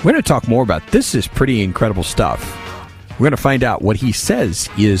 We're going to talk more about this. Is pretty incredible stuff. We're going to find out what he says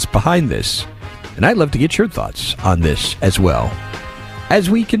is behind this. And I'd love to get your thoughts on this as well as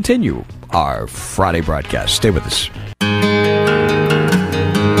we continue our Friday broadcast. Stay with us.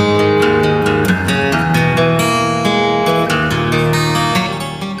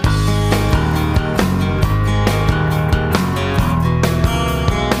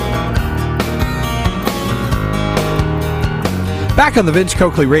 Back on the Vince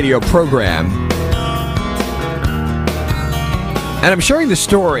Coakley radio program, and I'm sharing the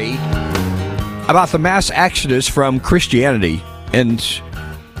story about the mass exodus from Christianity, and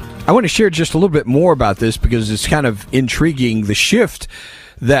I want to share just a little bit more about this because it's kind of intriguing, the shift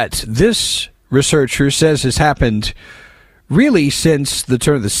that this researcher says has happened really since the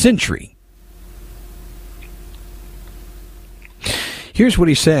turn of the century. Here's what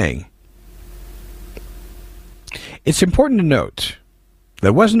he's saying. It's important to note that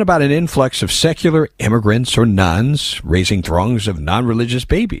it wasn't about an influx of secular immigrants or nuns raising throngs of non-religious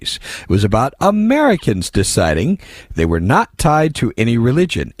babies. It was about Americans deciding they were not tied to any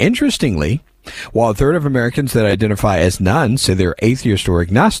religion. Interestingly, while a third of Americans that identify as nuns say they're atheist or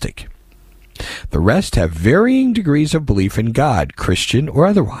agnostic, the rest have varying degrees of belief in God, Christian or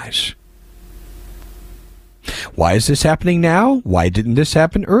otherwise. Why is this happening now? Why didn't this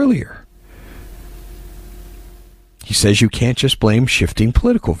happen earlier? He says you can't just blame shifting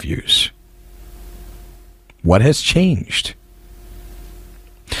political views. What has changed?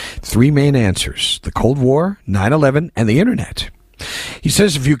 Three main answers: the Cold War, 9/11, and the Internet. He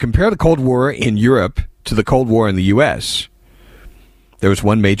says if you compare the Cold War in Europe to the Cold War in the U.S., there was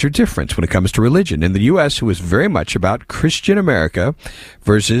one major difference when it comes to religion. In the U.S., it was very much about Christian America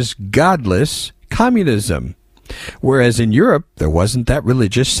versus godless communism. Whereas in Europe, there wasn't that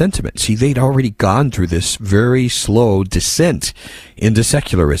religious sentiment. See, they'd already gone through this very slow descent into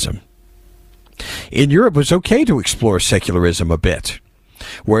secularism. In Europe, it was okay to explore secularism a bit.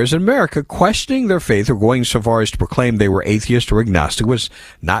 Whereas in America, questioning their faith or going so far as to proclaim they were atheist or agnostic was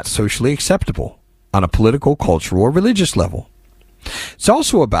not socially acceptable on a political, cultural, or religious level. It's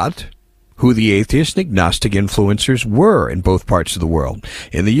also about who the atheist and agnostic influencers were in both parts of the world.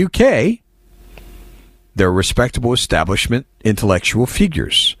 In the UK, there are respectable establishment intellectual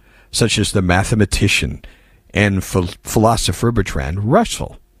figures, such as the mathematician and philosopher Bertrand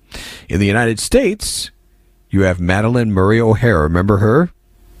Russell. In the United States, you have Madalyn Murray O'Hair. Remember her?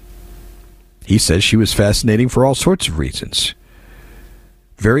 He says she was fascinating for all sorts of reasons.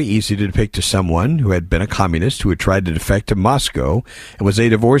 Very easy to depict as someone who had been a communist, who had tried to defect to Moscow, and was a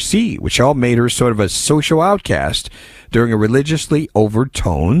divorcee, which all made her sort of a social outcast during a religiously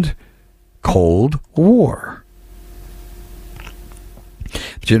overtoned Cold War.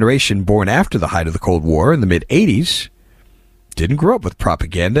 The generation born after the height of the Cold War in the mid-'80s didn't grow up with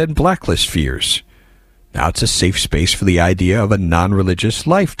propaganda and blacklist fears. Now it's a safe space for the idea of a non-religious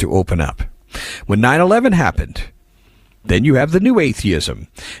life to open up. When 9/11 happened, then you have the new atheism.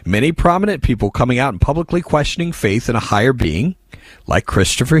 Many prominent people coming out and publicly questioning faith in a higher being, like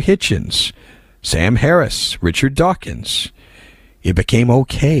Christopher Hitchens, Sam Harris, Richard Dawkins. It became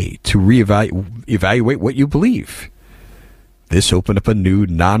okay to evaluate what you believe. This opened up a new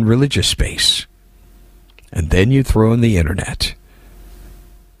non-religious space. And then you throw in the internet.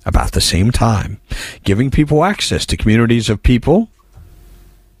 About the same time, giving people access to communities of people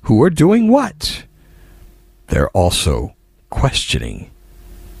who are doing what? They're also questioning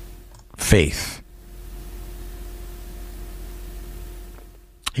faith.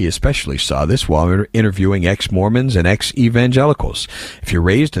 He especially saw this while interviewing ex-Mormons and ex-evangelicals. If you're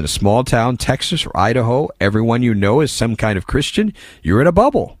raised in a small town, Texas or Idaho, everyone you know is some kind of Christian, you're in a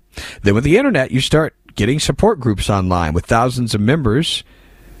bubble. Then with the internet, you start getting support groups online with thousands of members,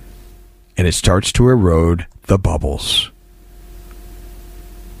 and it starts to erode the bubbles.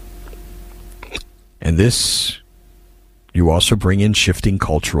 And this, you also bring in shifting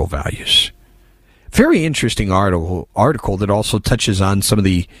cultural values. Very interesting article that also touches on some of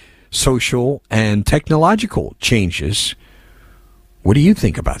the social and technological changes. What do you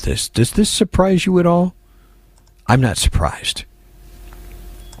think about this? Does this surprise you at all? I'm not surprised.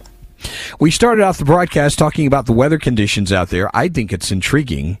 We started off the broadcast talking about the weather conditions out there. I think it's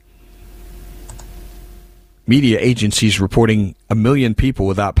intriguing. Media agencies reporting 1 million people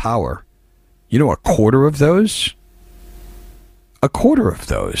without power. You know, a quarter of those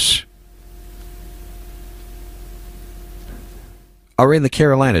are in the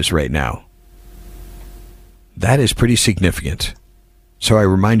Carolinas right now. That is pretty significant. So I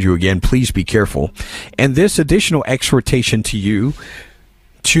remind you again, please be careful. And this additional exhortation to you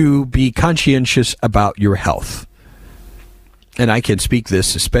to be conscientious about your health. And I can speak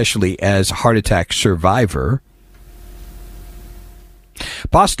this especially as a heart attack survivor.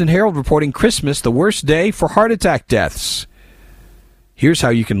 Boston Herald reporting Christmas, the worst day for heart attack deaths. Here's how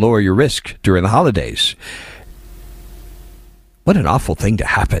you can lower your risk during the holidays. What an awful thing to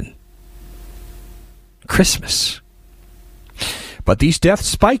happen. Christmas. But these deaths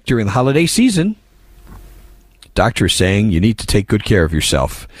spike during the holiday season. Doctors saying you need to take good care of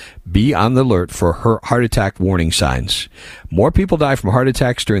yourself. Be on the alert for heart attack warning signs. More people die from heart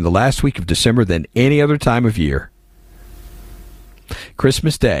attacks during the last week of December than any other time of year.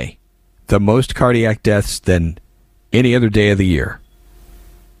 Christmas Day, the most cardiac deaths than any other day of the year.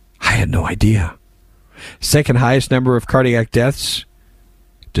 I had no idea. Second highest number of cardiac deaths,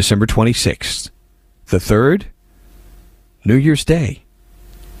 December 26th. The third, New Year's Day.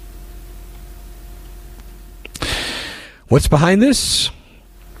 What's behind this?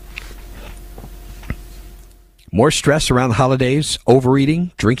 More stress around the holidays,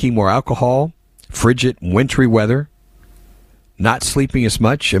 overeating, drinking more alcohol, frigid, wintry weather, not sleeping as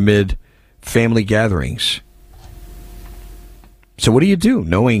much amid family gatherings. So what do you do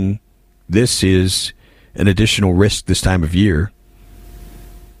knowing this is an additional risk this time of year?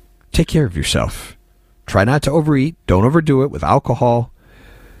 Take care of yourself. Try not to overeat. Don't overdo it with alcohol.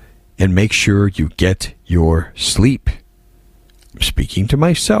 And make sure you get your sleep. I'm speaking to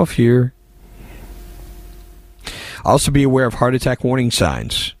myself here. Also be aware of heart attack warning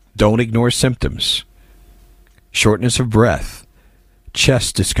signs. Don't ignore symptoms. Shortness of breath.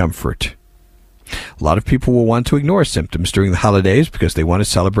 Chest discomfort. A lot of people will want to ignore symptoms during the holidays because they want to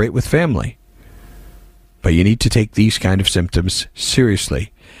celebrate with family. But you need to take these kind of symptoms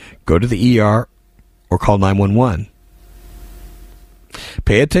seriously. Go to the ER or call 911.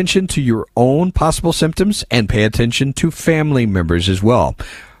 Pay attention to your own possible symptoms and pay attention to family members as well.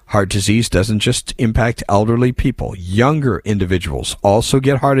 Heart disease doesn't just impact elderly people. Younger individuals also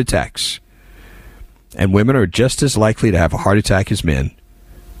get heart attacks. And women are just as likely to have a heart attack as men.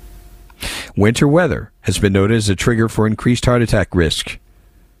 Winter weather has been noted as a trigger for increased heart attack risk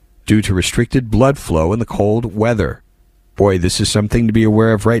due to restricted blood flow in the cold weather. Boy, this is something to be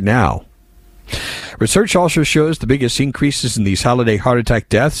aware of right now. Research also shows the biggest increases in these holiday heart attack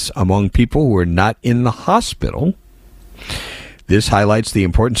deaths among people who are not in the hospital. This highlights the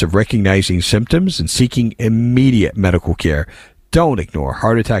importance of recognizing symptoms and seeking immediate medical care. Don't ignore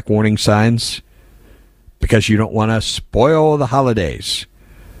heart attack warning signs because you don't want to spoil the holidays.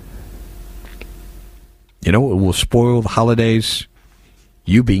 You know what will spoil the holidays?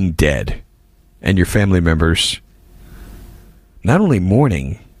 You being dead and your family members not only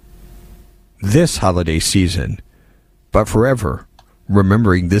mourning this holiday season, but forever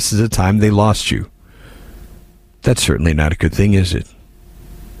remembering this is a time they lost you. That's certainly not a good thing, is it?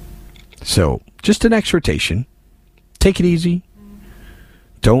 So, just an exhortation. Take it easy.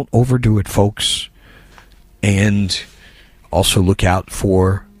 Don't overdo it, folks. And also look out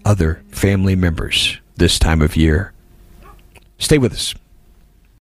for other family members this time of year. Stay with us.